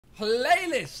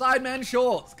playlist, Sidemen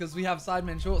Shorts, because we have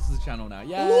Sidemen Shorts as a channel now.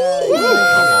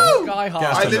 Yay! Sky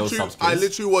high. I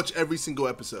literally watch every single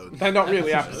episode. They're not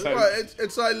really episodes. Right,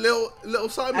 it's like little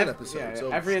Sidemen episodes. Yeah,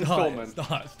 So. every installment.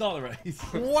 Start the race.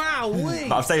 Wow,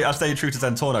 I've stayed true to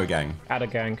Zentorno gang. Add a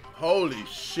gang. Holy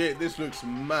shit, this looks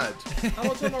mad. How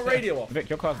much on my radio off? Vic,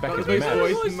 your car's back.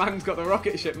 Boys, man's got the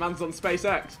rocket ship. Man's on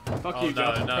SpaceX. Fuck you,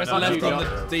 Josh. Press left on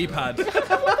the D-pad.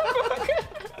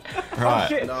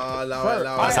 Right. Oh, No, allow it.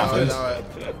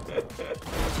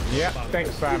 Yeah,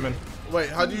 thanks, Simon. Wait,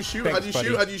 how do you shoot? Thanks, How do you buddy.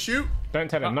 shoot? How do you shoot? Don't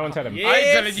tell him. No one tell him. Yes. I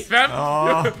ain't telling you, fam.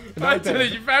 Oh. I'm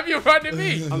telling you, fam. You're running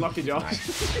me. Unlucky, Josh.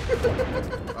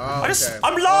 Oh,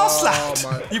 I'm last,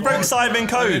 my lad. You broke Sidemen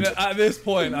code. At this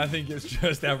point, I think it's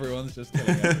just everyone's just killing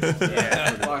everyone.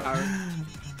 Yeah. Bye, Harry.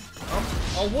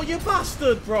 Oh, what you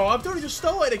bastard, bro. I've only just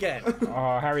started again.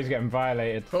 Oh, Harry's getting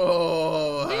violated.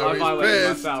 Oh, I violated Harry's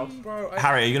pissed. myself. Bro,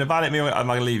 Harry, are you going to violate me or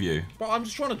am I going to leave you? bro, I'm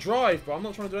just trying to drive, bro. I'm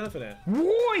not trying to do anything here.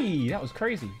 Woi, that was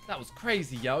crazy. That was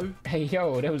crazy, yo. Hey,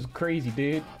 yo, that was crazy,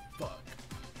 dude. Fuck.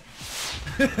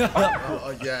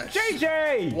 Oh, yes.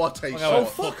 JJ! What a Oh, shot.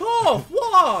 fuck off.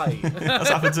 Why? That's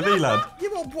happened to me, lad. Yeah,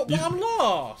 but I'm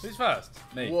lost. Who's first?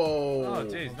 Me. Whoa. Oh,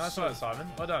 jeez. Nice work, Simon.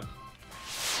 Well done.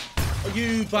 Oh,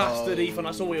 you bastard, Ethan.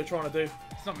 I saw what you were trying to do.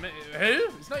 It's not me. Who?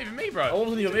 It's not even me, bro. It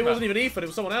wasn't even Ethan. It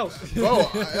was someone else. Bro,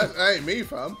 that ain't me,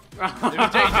 fam. It was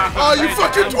JJ. Oh, you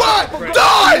fucking twat!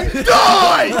 Die!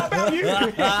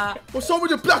 Die! What's wrong with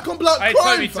your black on black Hey,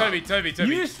 crime, Toby.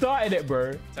 You started it,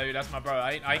 bro. Toby, that's my bro.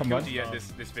 I ain't Come killed on. you yet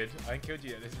this vid. I ain't killed you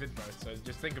yet this vid, bro. So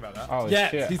just think about that. Oh, Yeah,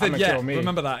 shit. he said I'ma yeah. kill me.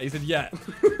 Remember that. He said yeah.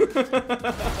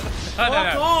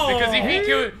 No. Because if he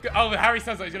killed... Oh, Harry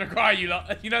sounds like he's going to cry, you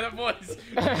lot. You know that voice?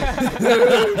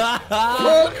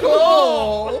 Fuck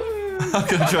off! I'm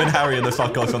going to join Harry in the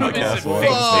fuck off on the It's a curse. big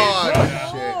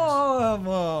Oh, shit. Come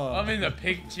on. I'm in the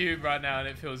pink tube right now and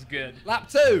it feels good. Lap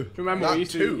 2. Remember, That we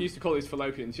too. used to call these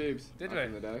fallopian tubes. Did back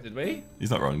in the we? day. Did we? He's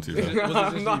not wrong, too.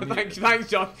 No, thanks,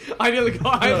 Josh.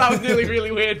 That was nearly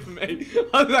really weird for me.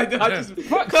 I was like, I just...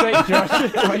 Fuck's sake, Josh.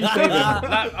 Why are you saying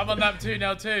that? I'm on lap 2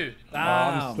 now too.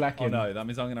 I'm slacking. Oh no, that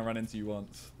means I'm gonna run into you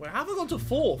once. Wait, have I gone to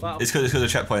 4th? It's because the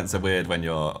checkpoints are weird when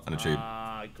you're on a tube.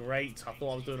 Ah, great. I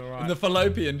thought I was doing alright. In the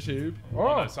fallopian tube.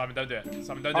 Oh, no, Simon, don't do it.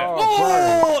 Simon, don't do it.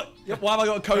 Oh! Yeah, why have I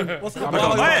got a cone? What's that? Why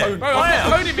have I got a cone? Bro, I'm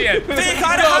not coning me yet. He's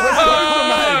got a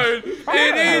cone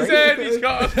in his head. He's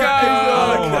got a cone.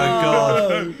 Oh my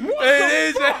god. In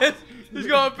his head. He's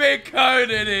got a big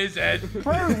cone in his head.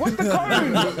 Bro, what's the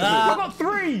cone? I got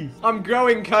 3. I'm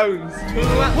growing cones.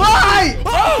 Why?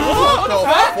 What the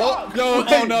fuck? No,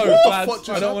 oh no, What lads, just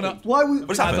I don't wanna. happened? Why would...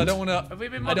 What's Lads, happened? I don't wanna. Have we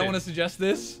been I don't modded? wanna suggest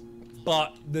this,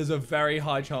 but there's a very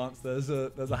high chance there's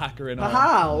a hacker in our.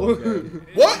 How?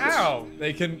 What? Ow.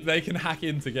 They can hack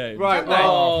into games. Right,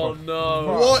 Oh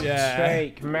no. What? Yeah.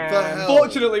 Sake, man. The hell?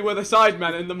 Fortunately, we're the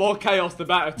Sidemen, and the more chaos, the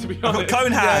better, to be I've got honest.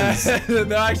 cone hands.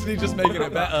 They're actually just making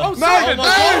it better. Oh, Simon.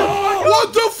 Hey!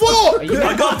 What the fuck?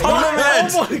 I got pole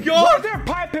head. Oh my god. Is there a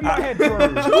pipe in my head, bro?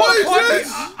 What is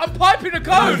this? I'm piping a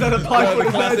cone. The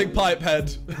classic pipe head.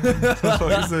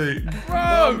 Fuck's sake.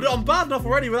 I'm bad enough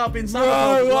already without being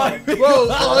sabotaged. Bro,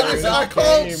 I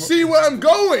can't see where I'm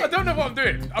going. I don't know what I'm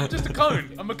doing. I'm just a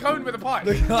cone. I'm a cone with a pipe.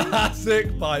 The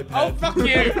classic pipe Oh, head. fuck you.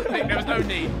 Hey, there was no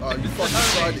need. Oh, you fucking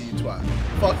tried it, you twat.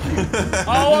 Fuck you.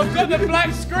 Oh, I've got the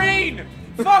black screen.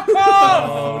 Fuck off.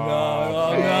 Oh no!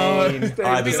 Oh no!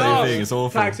 I had the same thing. It's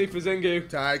awful. Taxi for Zingu.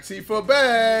 Taxi for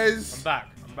Bez.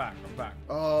 I'm back.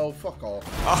 Oh, fuck off.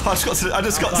 Oh, I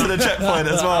just got to the checkpoint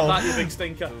as well. That you big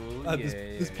stinker.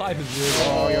 This pipe is really.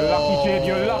 Oh, you're lucky, kid.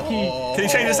 You're lucky. Can you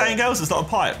change it to something else? It's not a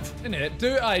pipe. Isn't it?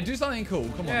 Do something cool.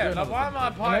 Come on. Yeah, do like, another why thing. am I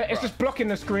a pipe? It's bro? just blocking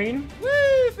the screen.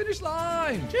 Woo! Finish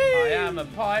line. I am a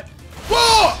pipe.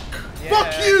 Fuck! Yeah.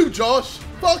 Fuck you, Josh.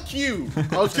 Fuck you.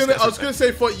 I was gonna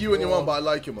say fuck you and your mom, but I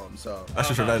like your mom, so. That's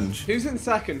just revenge. Who's in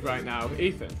second right now?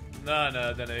 Ethan. No, I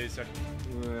don't know who's second.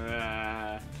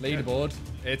 Leaderboard.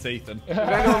 It's Ethan. If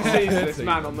anyone sees this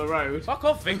man on the road. Fuck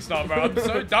off, Vingstar, bro. I'm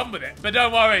so done with it. But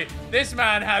don't worry, this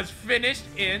man has finished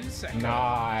in second.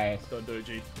 Nice. Don't do it,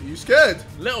 G. Are you scared?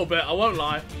 Little bit, I won't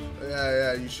lie.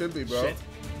 Yeah, you should be, bro. Shit.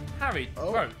 Harry,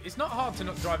 Oh. bro, it's not hard to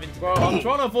not drive into Bro, I'm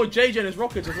trying to avoid JJ and his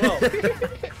rockets as well.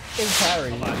 It's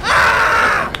Harry.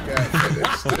 Get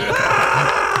finished.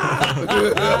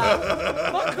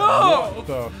 Fuck off!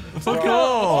 So, Fuck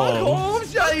off. Oh,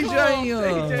 JJ!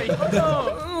 JJ, fuck off!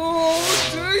 Oh,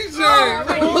 JJ!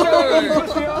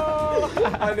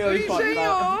 I nearly fucked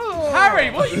that.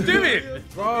 Harry, what are you doing?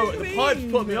 Bro, the pipe's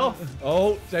put me off.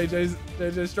 Oh,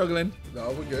 JJ's struggling. No,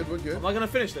 we're good. We're good. Am I gonna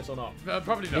finish this or not?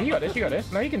 Probably Yeah, not. you got this, you got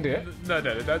this. No, you can do it. No,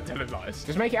 don't tell him lies.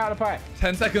 Just make it out of the pipe.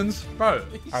 10 seconds. Bro,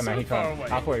 Oh, no, he far can't. away.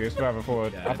 I thought he was further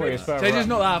forward. I thought he was further JJ's up.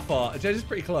 not that far. JJ's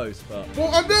pretty close, but. Oh,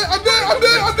 I'm there.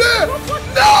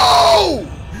 No!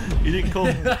 You didn't call.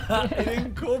 He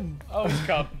didn't come. Oh, he's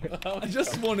come. I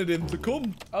just wanted him to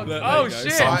come. Oh, There oh you go.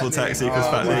 shit. Sample taxi because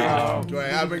Fat Nick. Wow.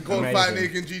 Wait, I've been called Amazing. Fat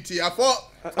Nick in GT. I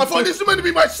thought this was meant to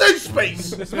be my safe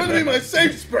space. It's meant to be my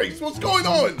safe space. What's going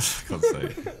on? God's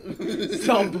sake.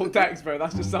 Sample text, bro.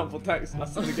 That's just sample text.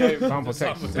 That's in the game. Sample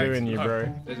text is doing you, bro.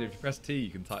 JJ, if you press T, you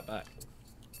can type back.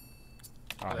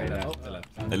 Oh, hey, there.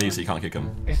 At least you can't kick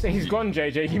him. He's gone,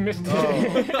 JJ. You missed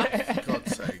it.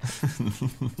 God's sake.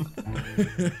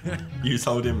 You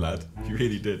told him, lad. You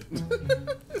really did.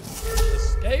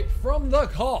 Escape from the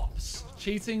cops.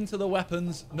 Cheating to the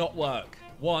weapons not work.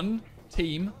 1,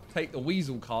 team, take the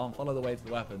weasel car and follow the way to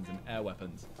the weapons and air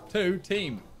weapons. 2,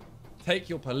 team, take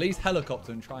your police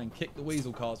helicopter and try and kick the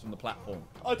weasel cars from the platform.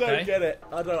 I don't Okay. get it.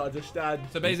 I don't understand.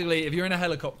 So basically, if you're in a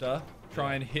helicopter,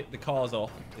 try and hit the cars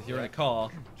off. If you're in a car,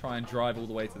 try and drive all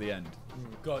the way to the end.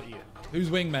 Got you. Who's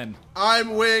wingmen?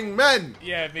 I'm wingman.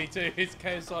 Yeah, me too. It's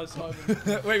KSI Simon.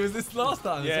 Wait, was this last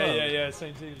time as well? Yeah.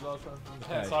 Same team as last time.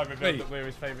 Okay. Simon revealed Wait. that we're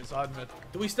his favourite Sidemen.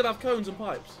 Do we still have cones and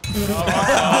pipes? Hey,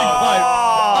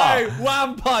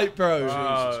 wham pipe, bro.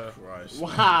 Oh. Christ.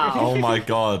 Wow. Oh my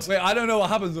god. Wait, I don't know what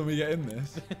happens when we get in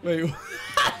this. Wait,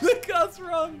 the car's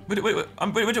wrong. Wait, we're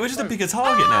just a bigger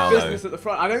target now, though. Business at the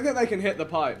front. I don't think they can hit the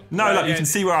pipe. No, Yeah, like you yeah. can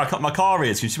see where my car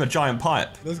is. You can see my giant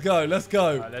pipe. Let's go, let's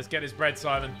go. Right, let's get his bread,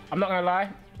 Simon. I'm not gonna lie.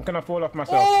 I'm gonna fall off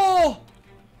myself. Oh!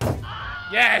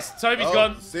 Yes, Toby's Oh,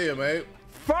 gone. see you, mate.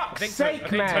 Fuck's I sake,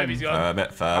 think man. Toby's gone.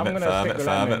 Furb gonna stick with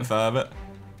lemon. it. Oh,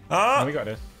 Ah! we got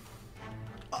this.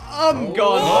 I'm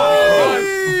gone.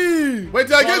 Wait,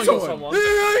 did I get Finally got someone?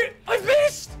 I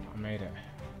missed! I made it.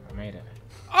 I made it.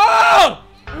 Oh!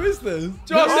 Who is this?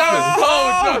 Josh, that was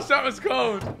cold. Josh, that was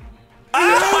cold.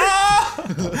 Ah!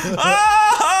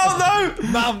 Oh no!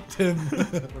 Mount him.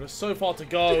 But there's so far to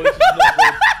go. This is not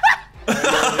good.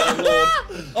 Oh, Lord.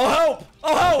 Oh, help!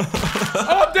 Oh, help!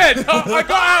 Oh, I'm dead. Oh, I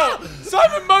got out.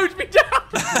 Simon mowed me down.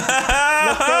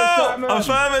 I'm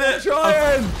firming it.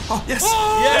 Trying! Oh, yes!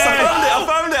 Oh! Yes, I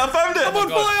found it! I'm on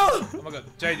fire! Oh my god,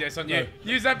 JJ, it's on you.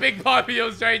 Use that big pipe of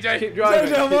yours, JJ. Keep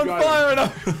driving. JJ, I'm keep on driving. fire now.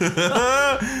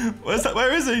 Where's that?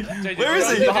 Where is he? JJ, Where is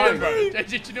he? behind, bro. JJ,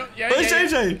 do you know? Yeah, Where's yeah, yeah.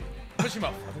 JJ? Push him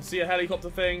off. I can see a helicopter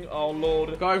thing. Oh,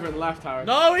 Lord. Go over and left, Harry.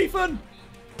 No, Ethan.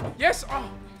 Yes. Oh.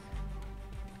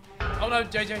 Oh no,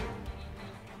 JJ.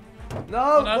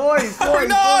 No, no. boys, boys.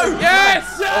 No!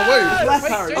 Yes. Oh, wait. Left,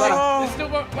 Wait, Harry. JJ. Left. There's still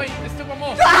one. Wait, there's still one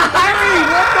more.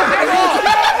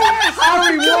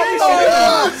 Harry, what the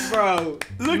fuck, bro?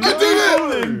 Look I at did it!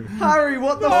 him! Harry,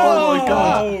 what the Oh fuck? my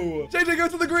god. JJ, go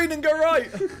to the green and go right.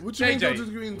 What do you mean JJ. go to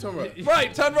the green, turn right?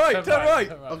 Right, turn right, turn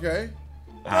right. Okay.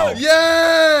 Ow.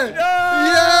 Yeah!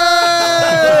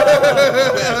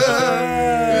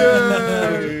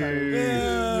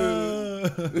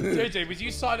 JJ, was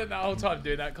you silent that whole time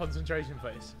doing that concentration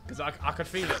face? Because I could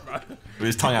feel it, bro. With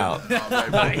his tongue out. No,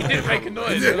 he didn't make a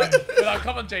noise. We're like,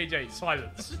 come on, JJ,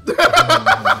 silence.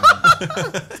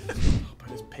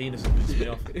 His penis pisses me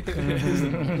off.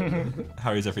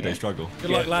 Harry's everyday struggle.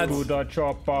 Good luck, lads. To the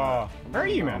chopper. Where are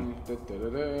you, man?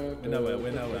 We're nowhere,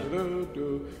 we're nowhere. I'm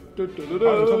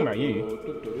talking about you.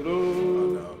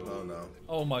 Oh, no.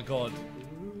 Oh my god.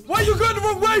 Why are you going the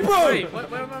wrong way, bro? Wait,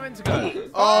 where am I meant to go?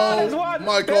 Oh, one.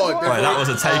 my There's god. one. Right, that was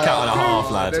a takeout and a half,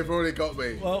 lad. They've already got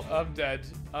me. Well, I'm dead.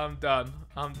 I'm done.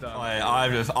 I'm done.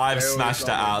 I've smashed it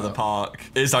out of the park.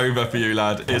 It's over for you,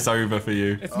 lad. It's over for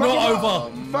you. it's not over.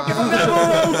 Man. Fuck him up.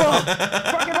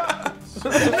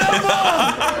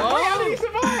 How did he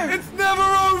survive? It's never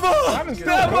over. Simon's still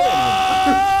Never. going.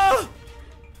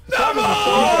 Never.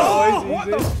 What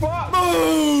the fuck?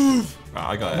 Move. Right,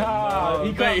 I got it. Nah,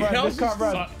 he can't run. This can't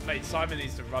run. Mate, Simon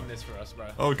needs to run this for us, bro.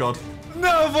 Oh god.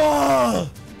 Never.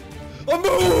 I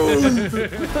move.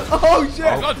 Oh shit!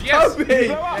 Oh god, yes!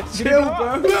 Chill,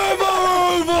 bro. Never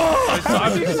over.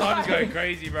 Simon's going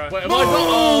crazy, bro. Wait, am I not?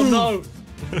 Oh, no.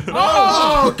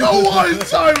 Oh, go on,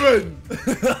 Simon!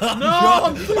 No,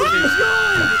 I'm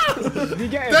Did you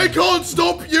get him? They can't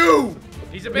stop you!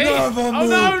 He's a beast! Never Oh move.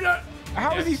 no!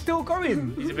 How is he still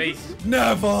going? He's a beast.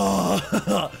 Never.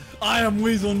 I am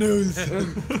Weasel News.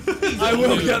 I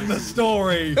will get the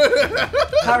story.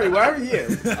 Harry, where are you?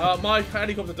 my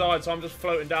helicopter died, so I'm just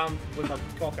floating down with my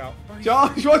cock out.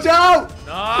 Josh, watch out!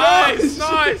 Nice!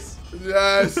 Nice!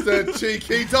 Yes, the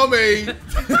cheeky dummy!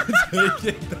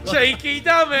 Cheeky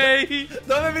dummy!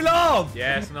 Don't make me laugh.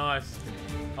 Yes, nice.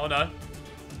 Oh no.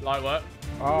 Light work.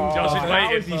 Oh, Josh is how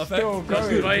waiting. is he still Josh is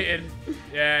going? waiting.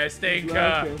 Yeah, stinker.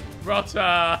 Okay.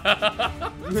 Rotter.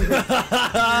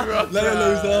 Let it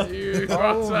loser. You Oh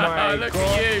rotter. my Look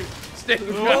God. at you. Stinker.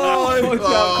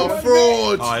 Oh,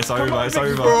 fraud. Oh, it's over. It's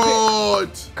over.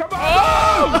 Fraud. Come on!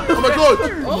 Oh my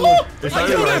god. It's I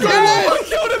killed him! over. I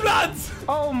killed him, lads!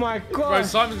 Oh my Bro, God!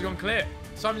 Simon's gone clear.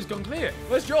 Simon's gone clear.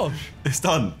 Where's Josh? It's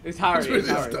done. It's Harry. It's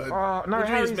Harry. Done. Oh no, What do you mean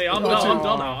Harry's it's me? I'm oh, done. I'm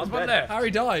done now. There's I'm one dead. there.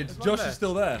 Harry died. Josh there. is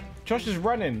still there. Josh is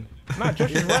running. No,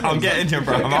 Josh is running. I'm getting you,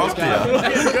 bro. I'm after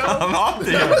you. I'm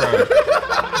after you,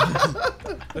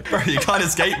 bro. Bro, you can't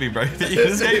escape me, bro. You can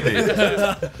escape me.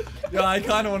 Yeah, I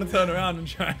kind of want to turn around and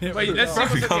try and hit Wait, him. let's see Bro,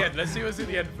 what's we at the can't- end. Let's see what's at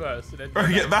the end first. And then Bro,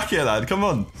 get back here, lad. Come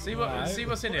on. see Right. what's in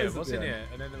What here. is What's it in then? here?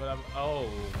 And then we'll have. Oh,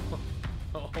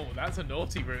 oh, that's a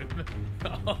naughty room.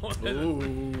 Oh,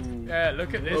 Ooh. yeah,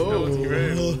 look at this Oh. naughty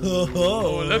room.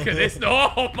 Oh, look at this.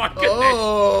 Oh my goodness.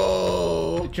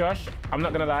 Oh. Josh, I'm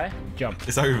not gonna lie. Jump.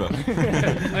 It's over.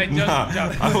 Hey, just Nah,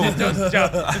 jump. I will- Just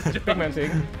jump. Big man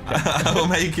thing. I will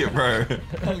make it, bro.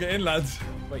 Can't get in, lads.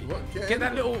 Wait, What? get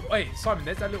that little. Wait, Simon,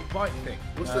 there's that little bike thing.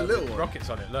 What's the little one? Rockets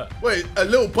on it. Look. Wait, a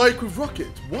little bike with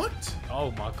rockets. What?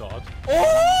 Oh my god.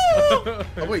 Oh!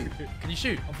 Oh wait. Can you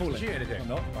shoot? I'm falling. Can you shoot anything? I'm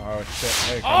not. Oh shit.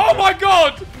 There you go. Oh my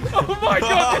god! Oh my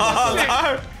god! This is sick.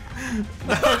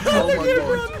 No. Oh my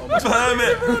god. Oh my god.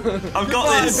 Permit. I've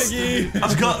got this. Piggy.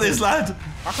 I've got this, lad.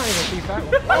 I can't even see that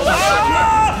one.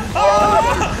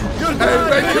 Hey,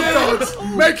 make him dance.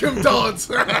 Make him dance.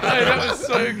 Hey, that was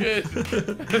so good.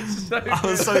 That's so good. I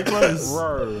was so close.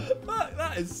 Bro.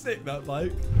 That is sick, that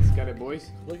bike. Let's get it, boys.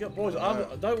 Look at boys.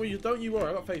 Don't you worry.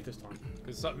 I got faith this time.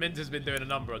 Because Minter's been doing a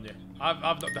number on you. I've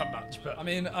not done much, but I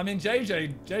mean,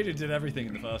 JJ did everything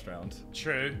in the first round.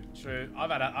 true. I've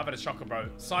had a shocker, bro.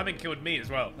 Simon killed me as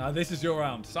well. Now this is your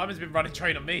round. Simon's been running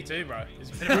train on me too, bro.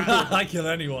 He's been around. I kill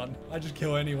anyone. I just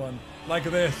kill anyone. Like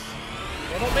this.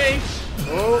 What about me?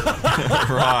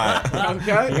 Right.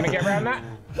 Okay. You gonna get around that?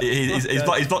 He's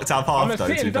blocked our I'm path, gonna though,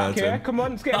 sit to and duck be fair to here. him. Come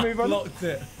on, let's get a move on. Blocked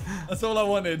it. That's all I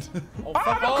wanted. Oh, Ah,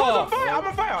 fuck I'm off. on fire! I'm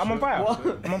on fire! I'm on fire!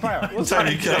 I'm on fire!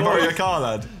 Tony, can I borrow your car,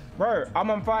 lad? Bro, I'm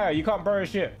on fire. You can't borrow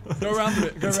shit. Go around with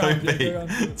it. Go around. Yeah, Toby, go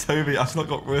around. Toby, I've not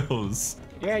got wheels.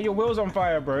 Yeah, your wheel's on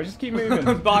fire, bro. Just keep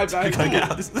moving. Bye, Can I babe. get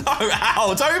out of this? No,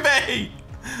 ow, Toby!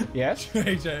 Yes?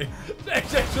 JJ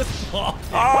just laughed.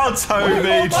 Oh, Toby,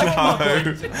 no.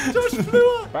 Josh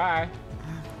flew up. Bye.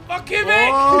 Fuck him, Bye.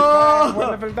 Oh.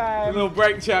 Wonderful time. Little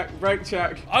break check. Break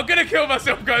check. I'm gonna kill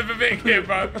myself going for Vic here,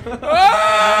 bro.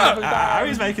 Ah!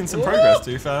 Harry's making some progress,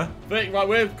 to be fair. Vic, right,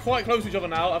 we're quite close to each other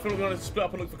now. I think we're going to split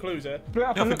up and look for clues here. Split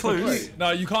up Yeah, and for look for clues. clues. No,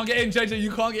 you can't get in, JJ.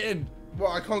 You can't get in. What?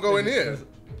 I can't go in here.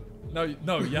 No,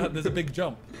 yeah, there's a big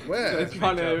jump. Where?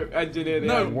 Trying to engineer the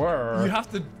No, end. Word. you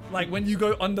have to, like, when you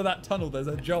go under that tunnel, there's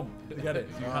a jump to get it.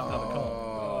 So you have to have a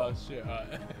car. Oh shit! Alright.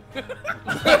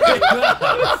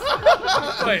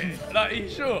 Wait, like, are you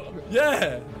sure?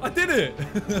 Yeah, I did it.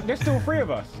 There's still 3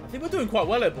 of us. I think we're doing quite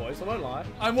well here, boys. I won't lie.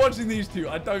 I'm watching these two.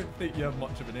 I don't think you have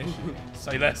much of an issue.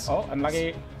 Say less. Oh,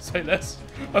 unlucky. Say less.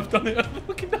 I've done it. I've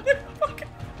fucking done it. Fucking.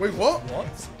 Wait, what?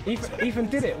 What? Ethan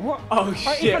did it. What? Oh,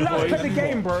 Hey, shit, Ethan, let us boys. play the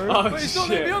game, bro. Oh, But he's not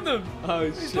letting me on them. Oh,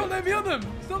 He's shit. not letting me on them.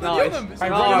 He's not Nice. letting me on them. It's Hey,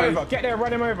 not- run him Nice. over. Get there,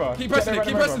 run him over. Keep Get pressing there, it.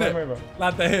 Keep run him pressing over, it. run him over.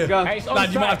 Lad, they're here. Go. Hey, it's on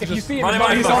Lad, you might have site. to If you just see him, run him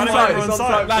run over, him It's run on him site. over, It's on on site.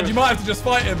 site. Lad, you might have to just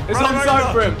fight him. It's Run on him site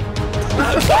over. for him.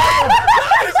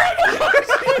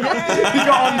 He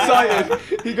got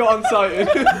unsighted. He got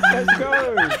unsighted. Let's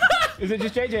go. Is it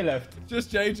just JJ left?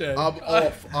 Just JJ. I'm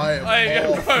off. I am Hey,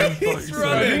 off. bro, he's What do you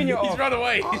running. mean you're He's off? run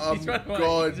away. I'm He's run away.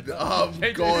 gone. I'm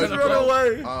JJ 's gone. run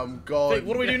away. I'm gone. Vic,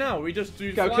 what do we do now? We just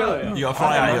do Go fly kill out him. here? You gotta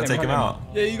fly out, you gotta take him out.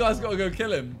 Yeah, you guys gotta go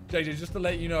kill him. JJ, just to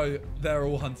let you know, they're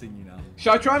all hunting you now.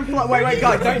 Shall I try and fly? Wait,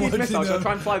 guys, don't use What do missiles. you Shall I know?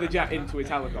 try and fly the jet into his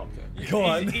helicopter? Go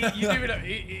on. You do it.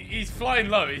 He's flying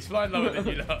low. He's flying lower than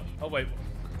you know. Oh wait,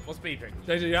 what's beeping?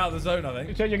 JJ, you're out of the zone, I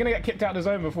think. So you're gonna get kicked out of the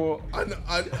zone before. I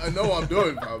know what I'm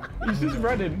doing, fam. He's just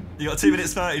running. You got 2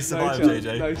 minutes 30 to survive,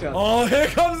 JJ. No chance. Oh, here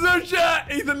comes the jet!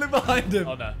 Ethan, look behind him.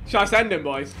 Oh no. Shall I send him,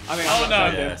 boys? I think I've got to no.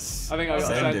 send him. Yes. I think I've got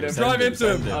to Send send him, him. send Drive him, into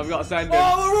send him. him. I've got to send him.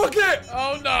 Oh, the rocket!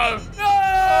 Oh no.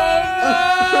 No!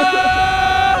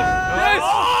 Yes!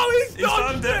 Oh, he's He's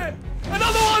dodged done it! it.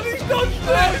 Another one, he's dodged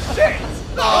it!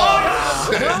 Oh,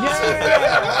 shit.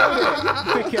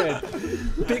 Dickhead.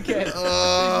 Dickhead.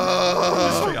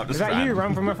 Straight up, Is just that ran. you?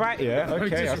 Run from a fight? Yeah.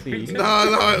 Okay, I see. No,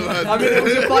 lad. I mean, it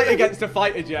was a fight against a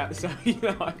fighter jet, so, you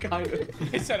know, I kind of...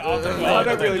 He said after. I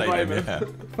don't really blame blame him. yeah.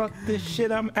 Fuck this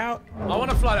shit. I'm out. I want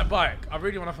to fly that bike. I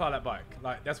really want to fly that bike.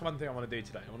 Like that's one thing I want to do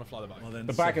today. I want to fly the bike. Well, then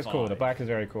The bike is survive. cool. The bike is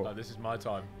very cool. This is my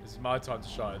time. This is my time to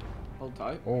shine, Hold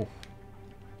tight. Oh.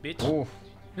 bitch. Oh.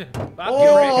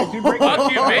 Fuck you,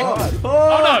 bitch.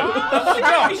 Oh no!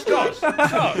 Josh!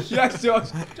 Yes, Josh.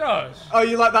 Josh! Oh,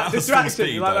 you like that That was full distraction?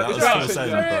 speed, You like though. that That was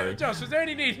distraction? full send. Josh, was there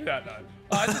any need for that,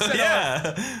 though? I just said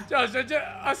Yeah. Josh,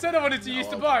 I said I wanted to use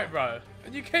the bike, bro.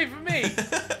 And you came for me.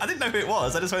 I didn't know who it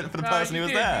was. I just went for the person who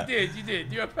was there. You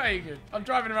did. You're a pagan. I'm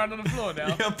driving around on the floor now.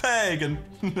 You're a pagan.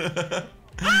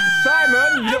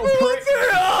 Simon, you little prick.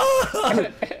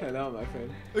 Hello, my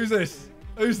friend. Who's this?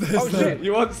 Who's this? Oh shit.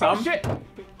 You want some? Oh shit.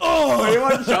 Oh, you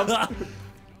want some?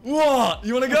 What?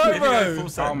 You want to go, bro?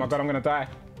 Oh my god, I'm gonna die.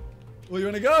 Where you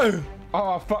want to go?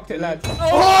 Oh, I fucked it, lads. Yes,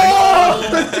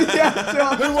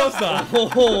 Josh. Who was that?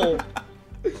 Oh,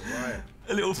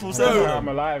 A little full Oh, send. I'm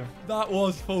alive. That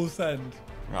was full send.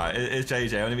 Right, it's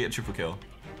JJ. I want to be a triple kill.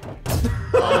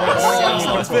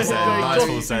 Nice full send. Nice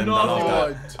full send. I love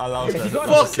that. I love that.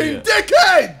 Fucking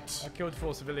dickhead! I killed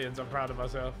 4 civilians. I'm proud of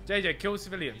myself. JJ, kill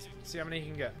civilians. See how many you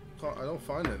can get. I don't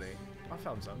find any. I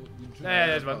found some. Yeah,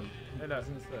 there's one. Hey, look.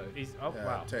 He's, oh, Yeah,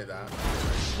 wow. take that.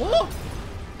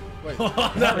 Wait.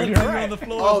 That was on the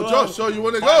floor Oh, as well. Josh, so you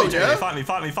want to go, yeah? Fight me,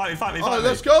 fight me, fight me, fight me, Oh, fight me.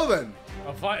 let's go then.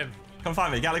 I'll fight him. Come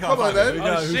fight me. Get the car. Come on, fight me. then. Here we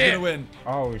go. Oh, Who's shit. gonna win?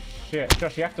 Oh shit.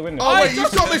 Josh, you have to win this. Oh, wait, he's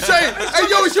got the shank. Hey,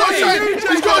 yo, he's got a shank.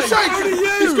 He's got a shank.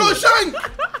 He's got a shank.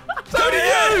 So do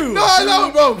you! No, I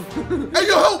know, bro. Hey,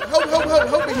 yo,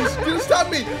 help me. He's gonna stab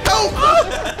me. Help.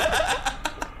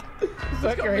 Is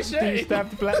that great? machete. You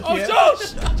stabbed Black Oh, yet?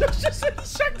 Josh! Josh just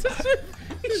shanked us.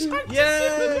 He shanked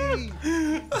Yay.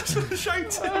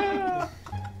 Shanked him.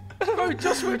 Bro,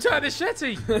 Josh whipped out a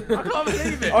machete. I can't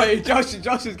believe it. Oh, yeah, Josh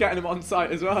is getting him on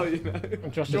site as well, you know.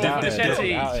 Josh is Drop out the here.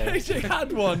 machete. Out here. JJ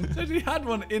had one. JJ had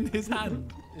one in his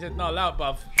hand. He said, no, loud,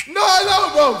 buff. No,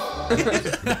 bro.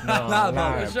 Nah,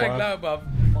 nah, Shake bruv. loud, buff.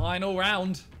 Final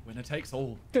round. Winner takes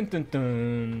all. Dun, dun,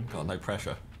 dun. God, no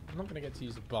pressure. I'm not going to get to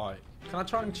use the bike. Can I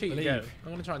try and cheat Believe. again? I'm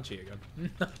going to try and cheat again.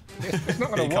 It's not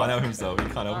He gonna can't work. help himself. He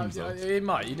can't help himself. He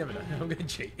might. You never know. I'm going to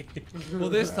cheat. Well,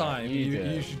 this time you do you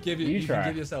it. should give You you can try.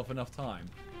 give yourself enough time.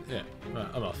 Yeah, right,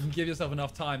 I'm off. You can give yourself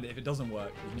enough time that if it doesn't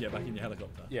work, you can get back in your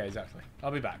helicopter. Yeah, exactly.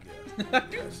 I'll be back.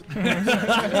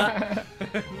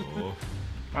 Oh.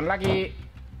 Unlucky.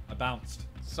 I bounced.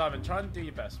 Simon, try and do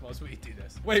your best whilst we do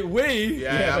this. Wait, we?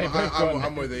 Yeah, they both gone.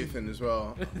 I'm with Ethan as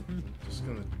well. Just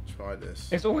gonna try this.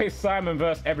 It's always Simon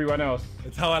versus everyone else.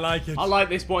 It's how I like it. I like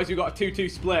this, boys. We've got a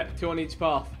 2-2 split, 2 on each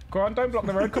path. Go on, don't block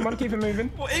the road. Come on, keep it moving.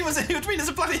 Well, he was there's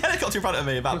a bloody helicopter in front of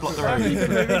me about to block the road. Keep it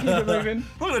moving, keep it moving. I'm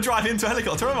not going to drive into a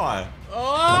helicopter, am I?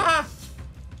 Oh!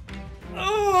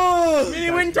 Oh!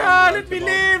 Me winter, let me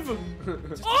live! How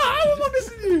am I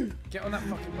missing you? Get on that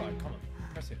fucking bike, come on.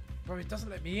 Press it. Bro, it doesn't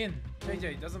let me in. JJ,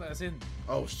 it doesn't let us in.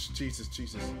 Oh, Jesus.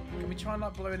 Can we try and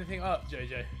not blow anything up,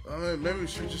 JJ? Maybe we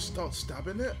should just start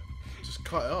stabbing it. Just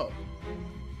cut it up.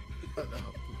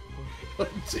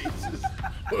 Jesus.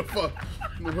 We're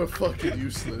fucking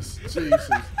useless. Jesus.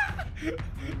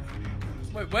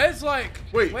 Wait, where's Wait.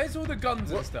 where's all the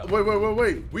guns and stuff? Wait.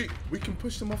 We can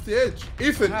push them off the edge.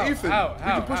 Ethan, How? we How?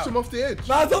 can push How? them off the edge.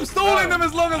 Lads, I'm stalling them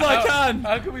as long as I can.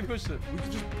 How can we push them? We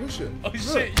can just push it. Oh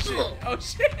shit. Oh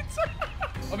shit.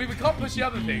 I mean, we can't push the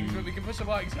other things, but we can push the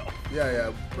bikes off.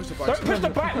 Yeah. Push the bike. Don't push the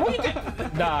bike. What are you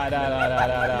doing? Nah.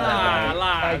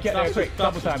 Hey, get there quick.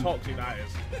 Double time. toxic that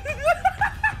is.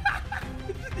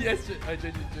 Yes, JJ, you're doing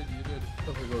it.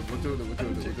 Oh my god, we're doing it.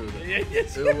 Yeah,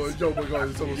 yes. Oh my god,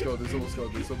 it's almost gone. Go.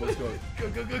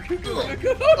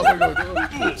 Oh my god.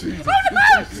 Oh, Jesus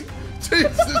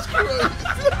Christ.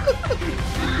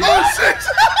 Oh shit!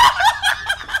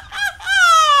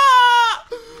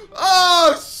 Oh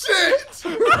shit!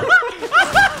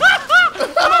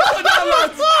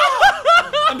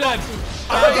 I'm dead.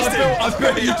 I've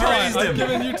given you time. I've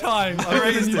given you time.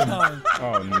 I've given you time.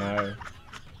 Oh no.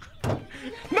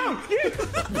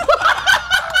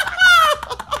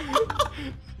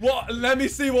 What? Let me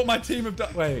see what my team have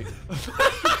done. Wait.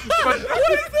 What is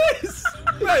this?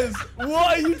 Bez,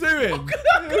 what are you doing? I'm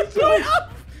gonna blow it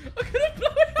up.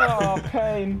 Oh,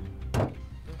 pain.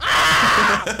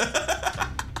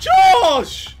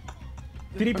 Josh!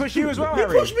 Did he push you as well, You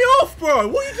Harry? pushed me off, bro.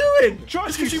 What are you doing?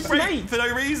 Josh, Because you brake for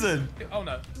no reason. Oh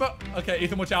no. Okay,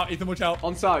 Ethan, watch out. Ethan, watch out.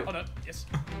 On site. Oh no. Yes.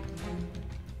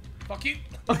 Fuck you.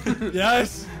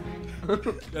 Yes. Are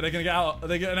they gonna get out? Are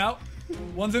they getting out?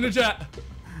 One's in a jet.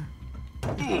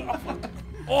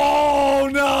 Oh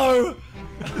no!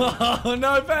 Oh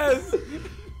no, Bez!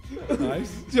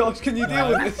 Nice. Josh, can you deal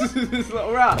with this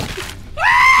little rat?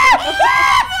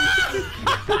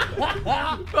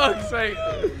 Fuck's sake.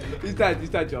 He's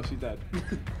dead, Josh, he's dead.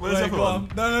 Where's Wait, go everyone?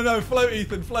 on. No, float,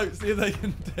 Ethan, float. See if they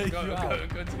can take Go you out. to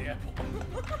the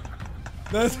airport.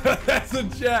 There's a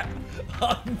jet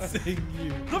hunting you.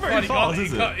 Not very fast,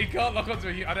 is it? He can't lock onto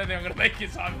you. I don't think I'm going to make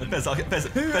it, Simon. Bez, I'll give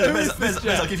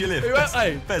you a lift.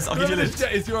 Hey, Bez, I'll give you a lift.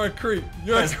 Jet is you're a creep.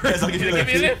 You're a creep. Bez, I'll give you a Give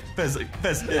me a lift. lift.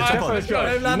 Bez, yeah, jump on.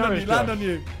 Hey, land on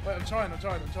you. Wait, I'm trying.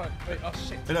 Wait, oh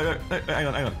shit. No, hang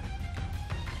on.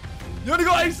 You only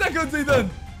got 8 seconds, Ethan.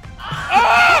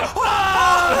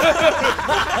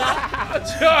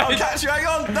 I'll catch you, hang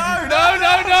on. No.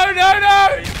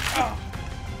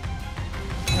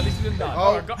 At least you didn't die.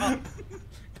 Oh, God.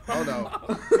 oh no.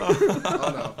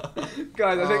 Oh no.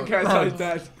 Guys, I think no. KSI's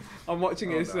dead. I'm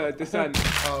watching his descent.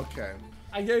 Okay.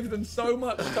 I gave them so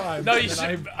much time. No, you and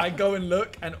should- I go and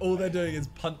look, and all they're doing is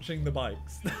punching the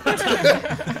bikes.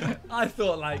 I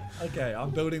thought, like, okay, I'm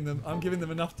building them. I'm giving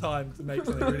them enough time to make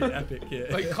something really epic here.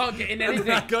 But you can't get in And then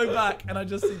I anything. go back, and I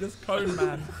just see this cone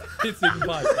man hitting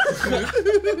bikes.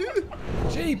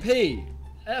 GP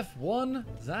F1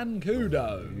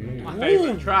 Zancudo. My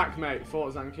favourite track, mate.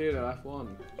 Fort Zancudo F1.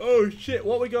 Oh shit,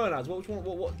 what are we going as? Which one?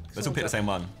 What? Let's all pick the same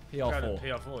one. PR4.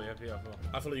 PR4, yeah, PR4.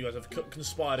 I feel like you guys have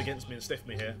conspired against me and stiffed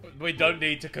me here. We don't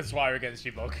need to conspire against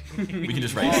you, Bog. We can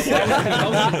just race. That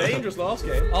was dangerous last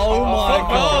game. Oh my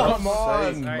god. Come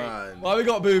on. Save, man. Why we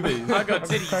got boobies? I got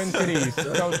titties. Cone titties.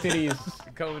 Go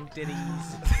titties. Going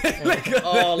titties.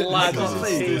 Oh, lads,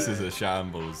 This is a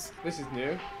shambles. This is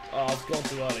new. Oh, I've gone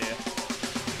too early here.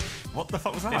 What the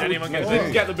fuck was Did that? anyone get Didn't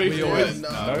the get the boost. We always-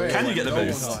 Can you get the no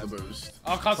boost? one got the boost.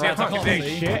 I can't see. I Right, can't I can't see.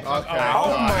 see. Shit. Okay.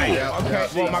 Oh my. Yeah, Okay.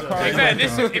 Well, my car. To be fair,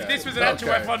 if Okay. this was an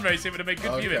actual Okay. F1 race, it would have been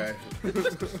good viewing. Okay.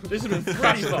 This has been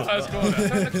Crash pretty the fun. first corner.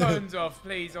 Turn the cones off,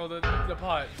 please, or the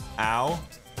pipes. Ow.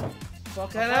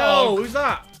 Fucking hell, who's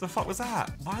that? What the fuck was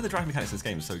that? Why are the driving mechanics in this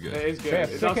game so good? It is good. Yeah, It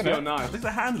sick, does feel innit? nice. Look at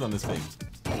the handle on this thing.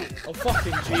 Oh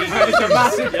fucking Jesus. It's a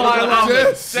massive pile of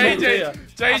Yes. JJ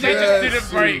just Yes. didn't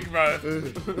break, bro.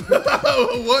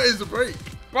 What is the break?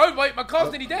 Bro, wait, my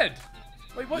car's nearly dead.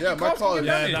 Wait, what? Yeah, Your my car's car got is-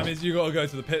 Yeah, damage? that means you got to go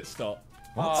to the pit stop.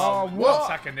 Oh, I'm what?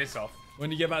 sacking this off.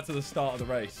 When you get back to the start of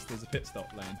the race, there's a pit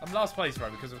stop lane. I'm last place, bro,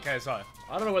 because of KSI.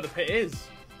 I don't know where the pit is.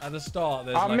 At the start,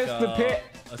 there's I like missed the pit.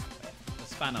 a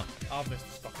spanner. I've missed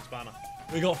the fucking spanner.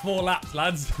 We got 4 laps,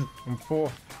 lads. I'm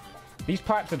 4. These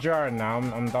pipes are jarring now.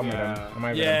 I'm done with them. I'm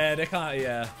over them. Yeah, they can't.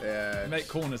 Yeah, Yeah. make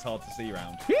corners hard to see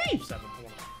round. 7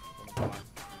 corner.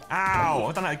 Ow!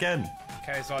 I've done it again.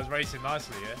 KSI's racing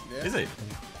nicely, yeah? Yeah. Is it?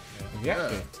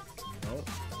 Yeah.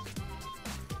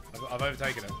 I've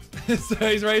overtaken him. So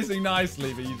he's racing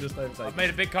nicely, but you just don't take. I've made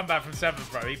a big comeback from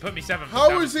 7th, bro. He put me 7th.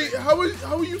 How is he? How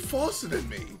are you faster than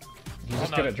me? He's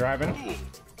just no. good at driving.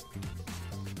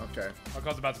 Okay. My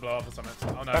car's about to blow up or something.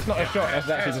 Oh no. That's not a shot, that's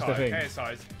actually just a thing.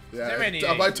 KSI's. Yeah. Is there any?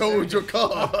 Have I told your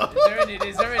car?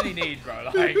 Is there any need,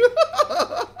 bro? Like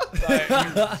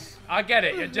I get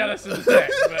it. You're jealous of the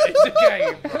sex, but it's a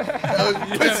game, bro.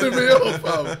 Pissing me off,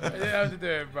 bro. You don't have to do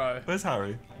it, bro. Where's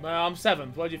Harry? Man, I'm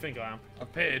 7th. Where do you think I am? I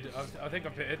pitted. I think I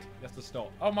pitted. You have to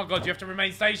stop. Oh my god, you have to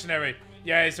remain stationary.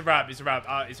 Yeah, it's a wrap. It's a wrap.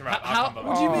 It's a wrap. How? I can't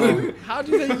What do you mean? How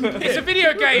do they? It's a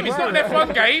video game. It's not an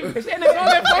F1 game. It's not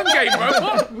an F1 game, bro.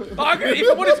 What? Like, if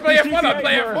I wanted to play F1, I'd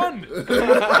play F1.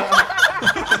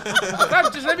 Fam,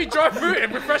 just let me drive through it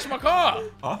and refresh my car.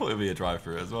 I thought it would be a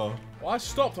drive-through as well. Well, I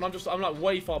stopped and I'm like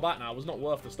way far back now. It was not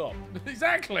worth the stop.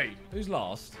 Exactly. Who's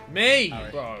last? Me,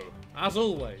 bro. As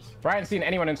always. Bro, I haven't seen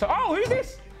anyone inside. Oh, who's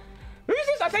this? Who's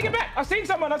this? I take it back. I've seen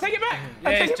someone. I take it back. Yeah,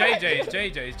 I take it's it back. JJ. It's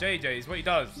JJ. It's JJ. It's what he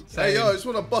does. Hey, yo, I just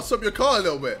want to bust up your car a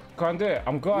little bit. Can't do it.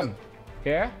 I'm gone.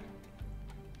 Yeah?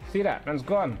 See that? Man's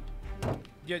gone.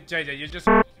 Yeah, JJ, you're just.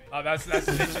 Oh, that's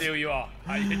literally who you are.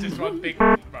 You're just one big,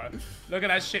 bro. Look at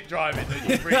that shit driving.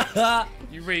 You reek.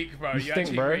 You reek, bro. You stink,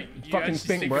 actually bro. reek. You fucking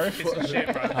stink, bro. Of piss and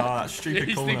shit, bro. Oh, that stupid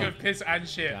You stink corner. of piss and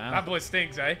shit. Damn. That boy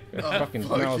stinks, eh? Fucking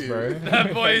fuck smells, you. bro.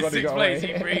 That boy is Everybody 6th got place.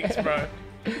 away. He reeks, bro.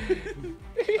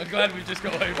 I'm glad we just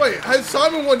got away. Wait, has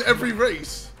Simon won every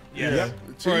race? Yeah.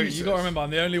 Bro, you Jesus. gotta remember, I'm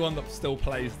the only one that still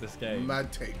plays this game.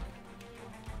 Mad take.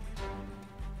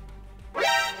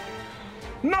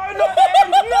 No, not him!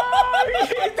 No! He's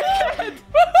dead!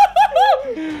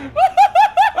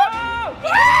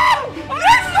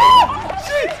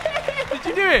 Did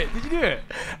you do it? Did you do it?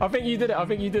 I think you did it. I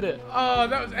think you did it. Oh,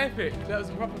 that was epic. That was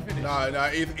a proper finish.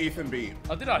 No, Ethan beat.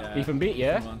 Oh, did I? Ethan beat,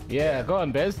 yeah? Come on. Yeah, go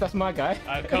on, Bez. That's my guy.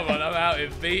 Come on, I'm out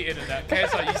in beating and that.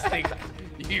 KSI, you stink.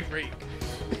 You reek.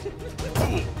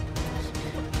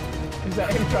 Is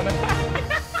that him trying to...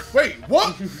 Wait,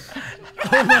 what?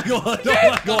 Oh my god! Oh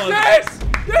my god! Yes!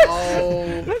 Yes!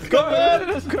 Oh. Let's go, man.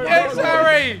 Let's go. Yes,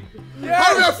 Harry! Yes!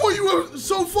 Harry, I thought you were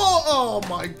so far. Oh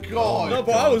my god. No,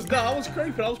 but I was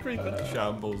creeping.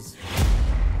 Shambles.